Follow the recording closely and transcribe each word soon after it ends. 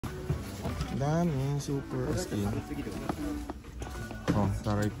dami. Super skin. Oh,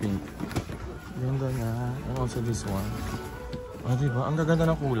 taray pink. Ganda na. And also this one. Oh, diba? Ang gaganda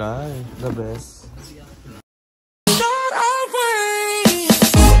ng kulay. The best.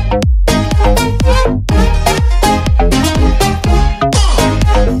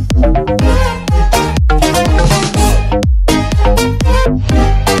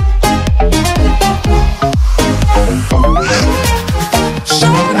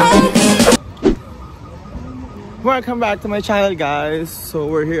 Welcome back to my channel, guys. So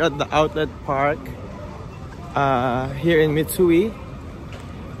we're here at the outlet park here in Mitsui,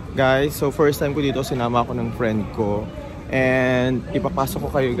 guys. So first time ko dito, sinama ako ng friend ko and ipapasok ko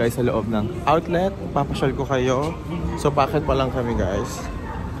kayo guys sa loob ng outlet. Papasyal ko kayo. So packet pa lang kami, guys.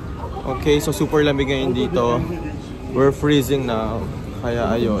 Okay, so super lamig ngayon dito. We're freezing now,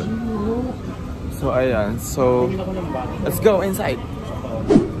 kaya ayun. So ayan, so let's go inside.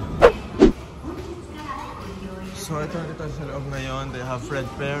 So ito sa loob ngayon, they have Fred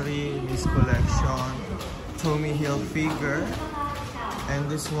Perry, Miss Collection, Tommy Hilfiger, and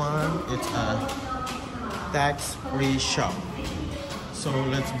this one, it's a tax-free shop. So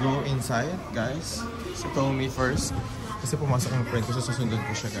let's go inside, guys. So Tommy first, kasi pumasok yung friend ko, so susundan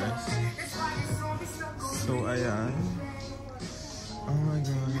ko siya, guys. So ayan. Oh my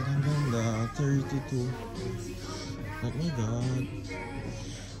god, ang ganda, 32. Like, my god.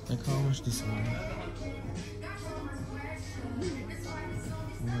 Like, how much this one?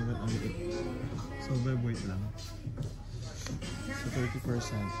 Oh my god, ang liit. So, wait lang. So, 30%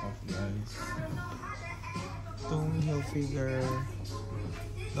 off, guys. Tommy Hilfiger,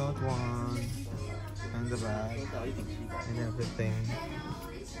 that one, and the bag, and everything.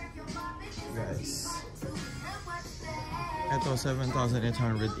 Guys. Ito,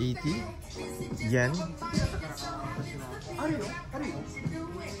 7,880 yen.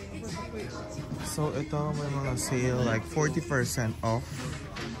 So, ito, may mga sale, like 40% off.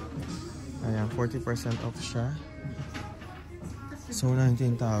 Ayan, 40% off siya. So,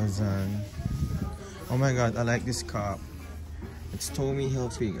 19,000. Oh my god, I like this cup. It's Tommy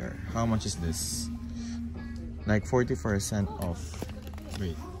Hilfiger. How much is this? Like 40% off.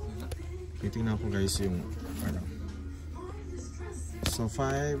 Wait. Titingnan ko guys yung ano. So,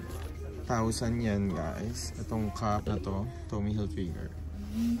 5,000 yen guys. Itong cup na to, Tommy Hilfiger.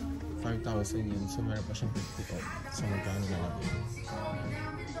 5,000 yen. So, meron pa siyang 50 off. So, magkano na lang.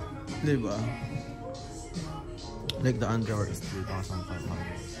 Diba? Like the underwear is 3,500.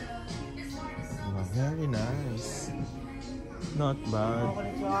 Diba? Very nice. Not bad.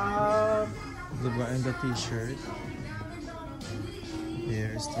 Diba? And the t-shirt.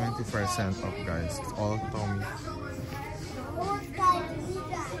 Here's 20% off guys. It's all Tommy.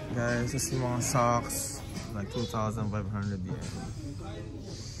 Guys, this is mga socks. Like 2,500 yen.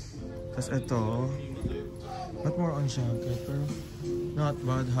 Tapos ito. Not more on jacket, pero not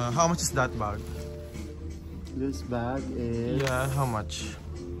bad, huh? How much is that bag? This bag is... Yeah, how much?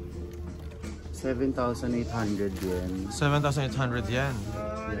 7,800 yen. 7,800 yen?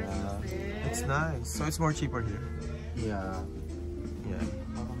 Yeah. It's nice. So it's more cheaper here? Yeah. Yeah.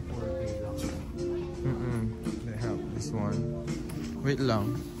 They have this one. Wait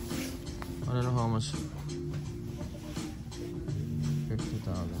lang. I don't know how much.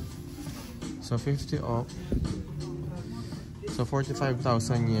 50,000. So 50 off. So 45,000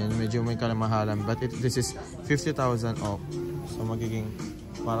 yen. Medyo may kalamahalan. But this is 50,000 off. So magiging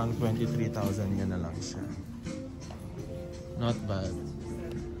parang 23,000 yen na lang siya. Not bad.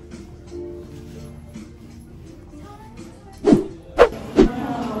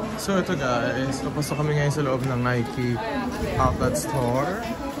 So ito guys, papasok kami ngayon sa loob ng Nike outlet store.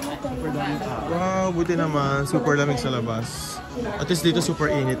 Wow, buti naman. Super lamig sa labas. At least dito super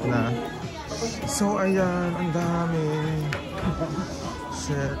init na. So ayan, ang dami.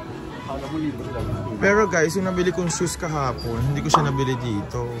 Shit. Pero guys, yung nabili kong shoes kahapon, hindi ko siya nabili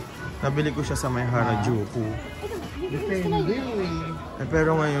dito. Nabili ko siya sa may Harajuku.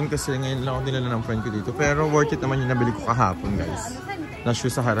 Pero ngayon, kasi ngayon lang ako dinala ng friend ko dito. Pero worth it naman yung nabili ko kahapon guys. Na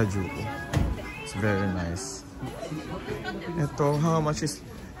shoes sa Harajuku. It's very nice. Ito, how much is,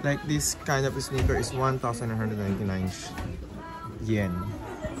 like this kind of sneaker is 1,199 yen.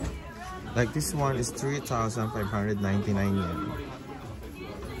 Like this one is 3,599 yen.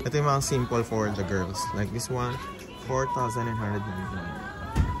 Ito yung mga simple for the girls. Like this one, 4,999.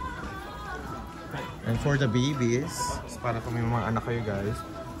 And for the babies, para kung may mga anak kayo guys,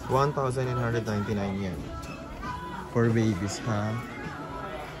 1,999 yen. For babies, ha?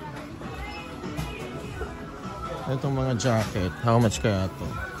 Itong mga jacket, how much kaya ito?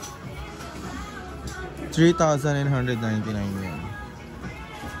 3,999 yen.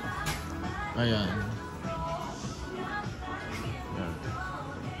 Ayan.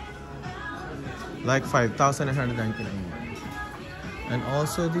 Like 5,999 yen. And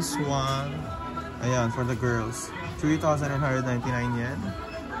also this one, ayan, for the girls, 3,999 yen.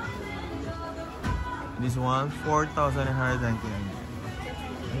 This one, 4,999 yen.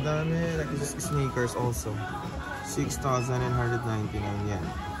 Ang dami, like this is sneakers also. 6,999 yen.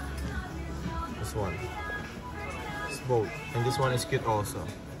 This one. It's both. And this one is cute also.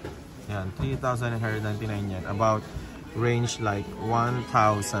 Yan, 3,999 yen. About range like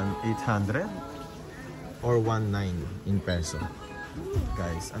 1,800 or 1,900 in peso.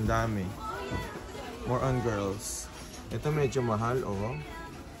 Guys, ang dami. More on girls. Ito medyo mahal, oh.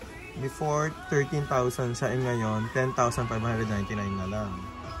 Before 13,000 siya, ngayon 10,599 na lang.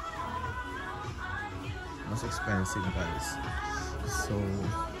 Mas expensive, guys. So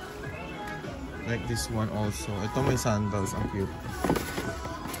like this one also. Ito may sandals, ang cute.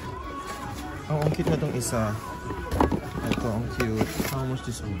 Oh, ang cute na tong isa. Ito, ang cute. How much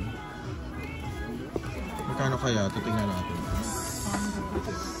this one? Magkano kaya? Titingnan natin.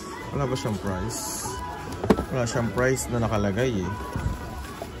 Wala ba siyang price? Wala siyang price na nakalagay eh.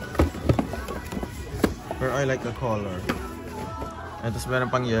 Pero I like the color. And tapos meron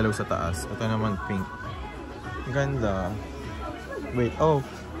pang yellow sa taas. Ito naman pink. Ganda. Wait, oh.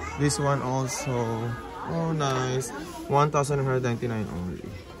 This one also. Oh, nice. 1,199 only.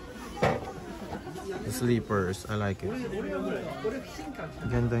 The sleepers. I like it.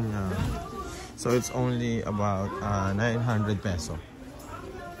 Ganda niya. So it's only about 900 peso.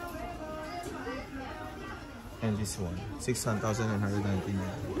 And this one, 6,999.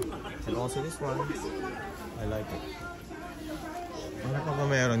 And also this one, I like it. Ano pa ba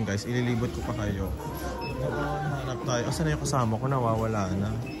meron, guys? Ililibot ko pa kayo. Hanap tayo. Asan na yung kasama ko? Nawawala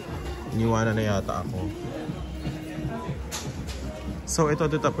na. Iniwanan na yata ako. So ito,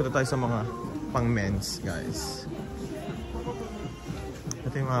 punta tayo sa mga pang men's, guys.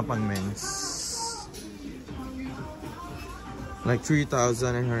 Ito yung mga pang men's. Like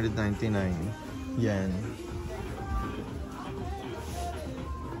 3,999 yen.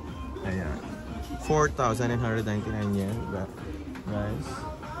 Ayan. 4,999 yen. Guys.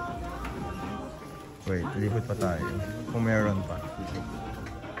 Wait, libot pa tayo. Kung meron pa.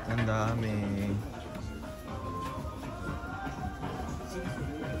 Ang dami.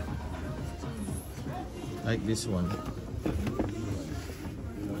 Like this one.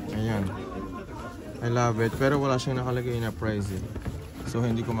 Ayan. I love it. Pero wala siyang nakalagay na price eh. So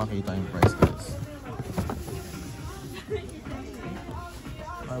hindi ko makita yung price, guys.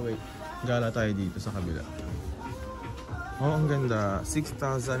 Ah, wait. Gala tayo dito sa kabila. Oh, ang ganda.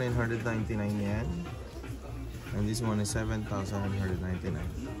 6,999 yen. And this one is 7,999.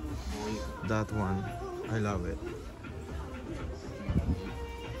 That one, I love it.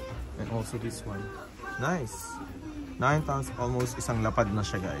 And also this one. Nice. 9,000, almost isang lapad na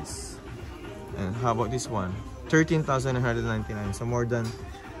siya, guys. And how about this one? 13,999. So more than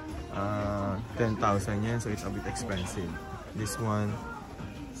 10,000 yen. So it's a bit expensive. This one,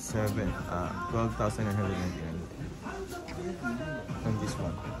 12,999. And this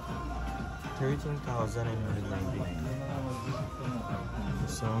one, 13,999.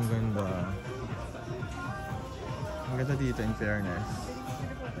 So ang ganda. Ang ganda dito, in fairness.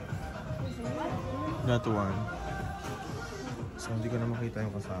 That one. So hindi ko na makita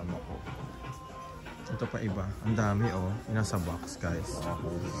yung kasama ko. Ito pa iba. Ang dami, oh. Nasa box, guys.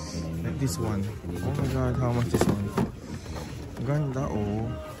 Like this one. Oh my god, how much this one? Ganda, oh.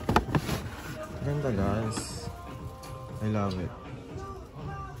 Ganda, guys. I love it.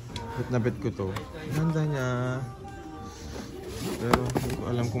 Bet na bet ko to. Ganda niya. Pero hindi ko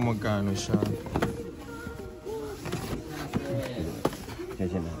alam kung magkano siya.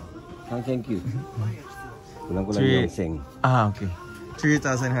 Thank you. Kulang ko lang yung seng. Ah, okay.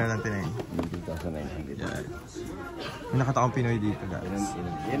 3,999. 3,900. Yeah. May nakatakong Pinoy dito, guys.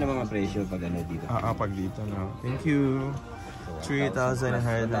 Yan ang mga presyo pag ano dito. Pag dito, no. Thank you.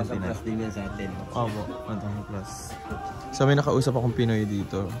 3,999. Plus din yan sa atin. Opo, 1,000 plus. So may nakausap akong Pinoy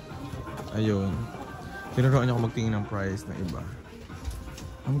dito. Ayun. Tinuruan niya ako magtingin ng price na iba.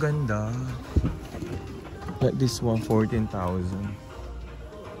 Ang ganda. Like this one, 14,000.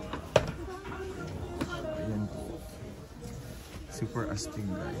 Ayan po. Super astig,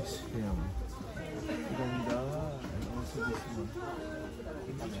 guys. Ayan. Ang ganda. And also this one.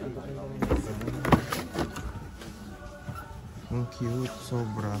 Ang cute.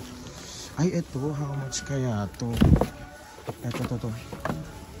 Sobra. Ay, ito. How much kaya to? Ito.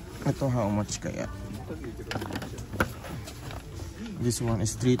 Ito, how much kaya? This one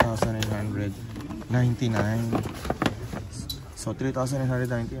is 3,999. So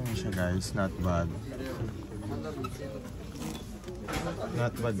 3,990 yan siya guys, not bad.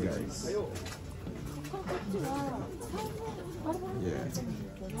 Not bad guys. Yeah.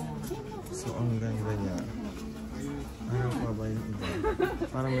 So ang ganda niya. Ano pa ba yung iba?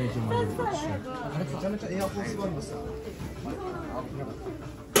 Parang medyo maliit siya.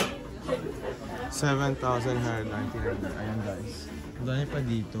 7,999. Ayan guys. Dahil pa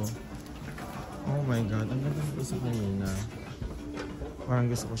dito. Oh my god, ang ganda ng isa kanina. Parang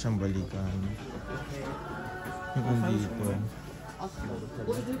gusto ko siyang balikan. Yung andito.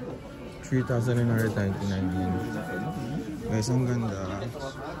 3,999 din. Guys, ang ganda.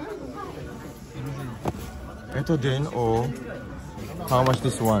 Ito din, oh. How much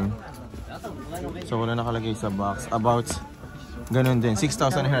this one? So, wala nakalagay sa box. About, ganun din.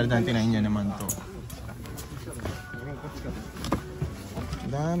 6,999 yan naman to.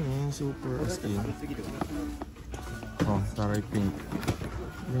 Dami, super skin. Oh, taray pink.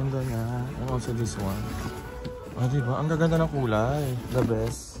 Ganda na. And also this one. Oh, diba? Ang gaganda ng kulay. The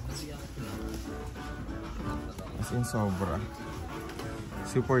best. As in, sobra.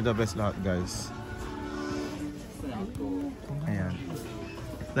 Super the best lahat, guys. Ayan.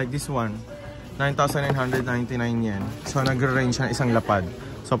 Like this one. 9,999 yen. So, nag-range siya isang lapad.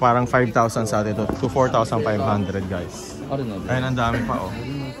 So, parang 5,000 sa atin to 4,500, guys. Ayan, ang dami pa, oh.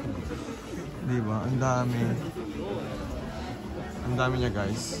 Diba? Ang dami. Ang dami niya,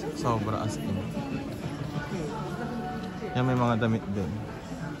 guys. Sobra as in. Yan, may mga damit din.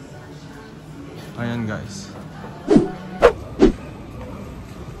 Ayan, guys.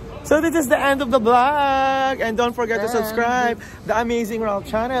 So this is the end of the vlog, and don't forget to subscribe the Amazing Ralph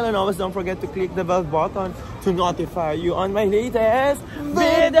channel, and always don't forget to click the bell button to notify you on my latest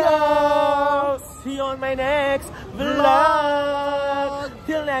videos. See you on my next vlog.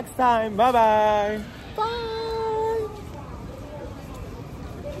 Till next time, bye bye.